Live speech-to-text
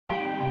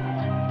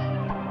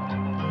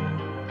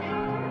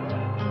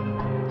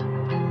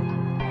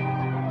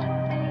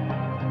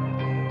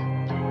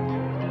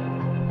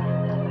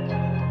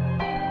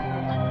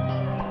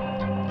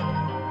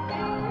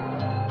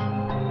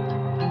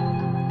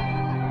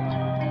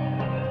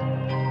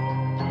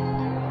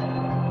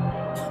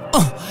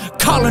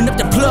Calling up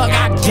the plug,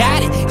 I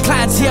got it.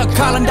 Clientele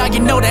calling, dog, you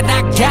know that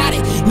I got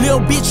it. Little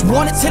bitch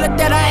wanna tell her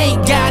that I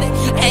ain't got it.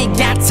 Ain't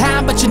got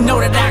time, but you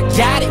know that I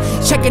got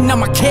it. Checking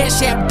on my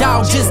cash app,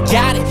 dog, just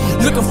got it.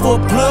 Looking for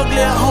a plug,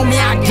 little homie,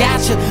 I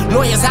got you.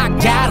 Lawyers, I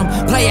got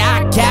them. Player,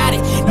 I got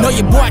it. Know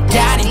your boy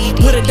got it.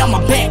 Put it on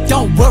my back,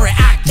 don't worry,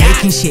 I got it.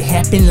 Making shit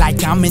happen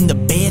like I'm in the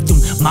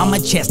bathroom.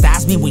 Mama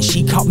chastised me when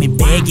she caught me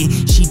begging.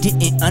 She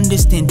didn't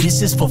understand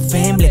this is for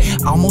family.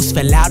 Almost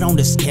fell out on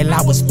the scale,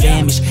 I was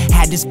famished.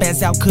 Had to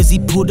spaz out cause he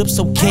pulled up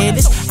so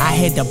careless. I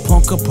had to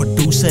punk a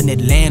producer in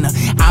Atlanta.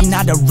 I'm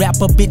not a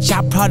rapper, bitch,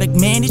 I product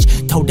manage.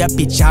 Told that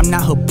bitch I'm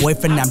not her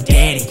boyfriend, I'm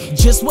daddy.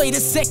 Just wait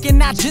a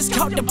second, I just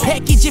caught the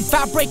package. If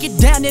I break it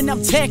down, then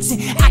I'm texting.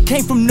 I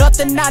came from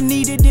nothing, I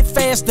needed it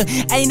faster.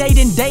 Ain't 8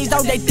 in days,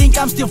 though they think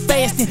I'm still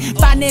fasting.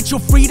 Financial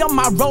freedom,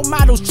 my role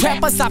models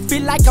trappers. I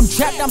feel like I'm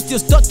trapped, I'm still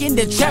stuck in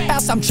the trap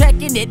house. I'm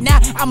tracking it now,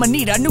 I'ma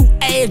need a new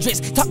address.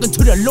 Talking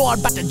to the Lord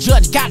about the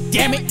judge, god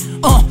damn it.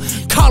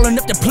 Calling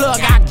up the plug,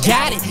 I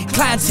got it.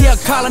 Clientele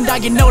calling,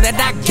 dog, you know that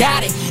I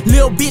got it.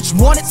 Little bitch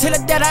wanna tell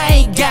her that I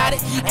ain't got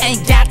it.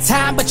 Ain't got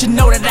time, but you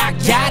know that I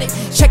got it.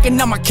 Checking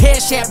on my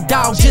cash app,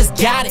 dog, just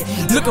got it.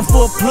 Looking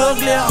for a plug,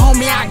 little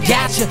homie, I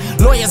got you.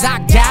 Lawyers, I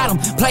got them.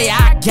 Player,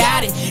 I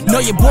got it. Know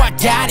your boy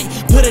got it.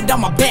 Put it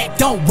on my back,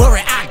 don't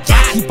worry, I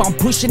got it. Keep on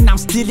pushing, I'm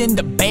still in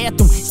the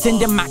bathroom.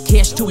 Sending my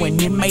cash to an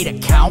inmate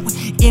account.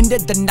 End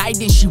of the night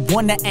and she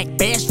wanna act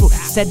bashful.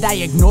 Said I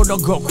ignored her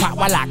girl quiet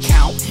while I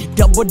count.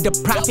 Double the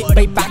profit,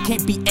 babe, I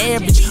can't be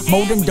average.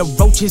 More than the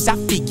roaches, I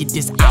figured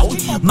this out.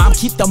 Mom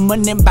keep the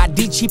money by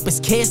the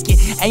cheapest casket.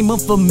 Aiming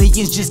for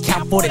millions, just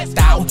count for the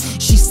thou.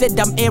 She said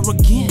I'm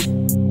arrogant.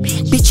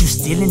 Bitch, you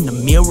still in the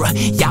mirror.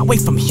 Yahweh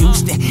from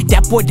Houston.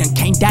 That boy done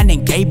came down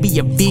and gave me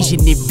a vision.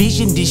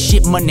 Envision this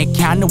shit, money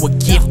counter was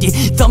gifted.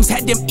 Thumbs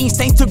had them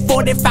instincts, took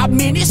 45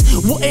 minutes.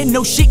 Wouldn't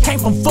know shit came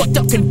from fucked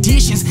up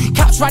conditions.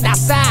 Cops right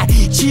outside,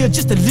 chill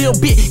just a little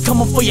bit.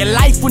 Coming for your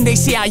life when they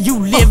see how you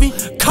living.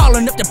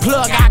 Calling up the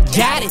plug, I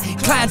got it.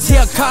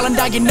 Clientele calling,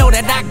 dog, you know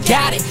that I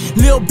got it.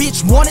 Little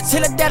bitch wanna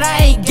tell her that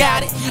I ain't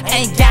got it.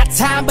 Ain't got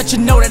time, but you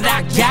know that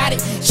I got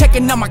it.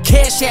 Checking on my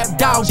cash app,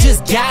 dog,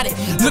 just got it.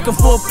 Looking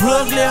for a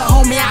plug, little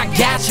homie, I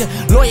got you.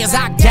 Lawyers,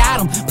 I got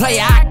them.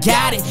 Player, I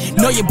got it.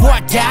 Know your boy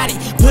got it.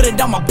 Put it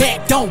on my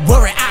back, don't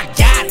worry, I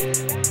got it.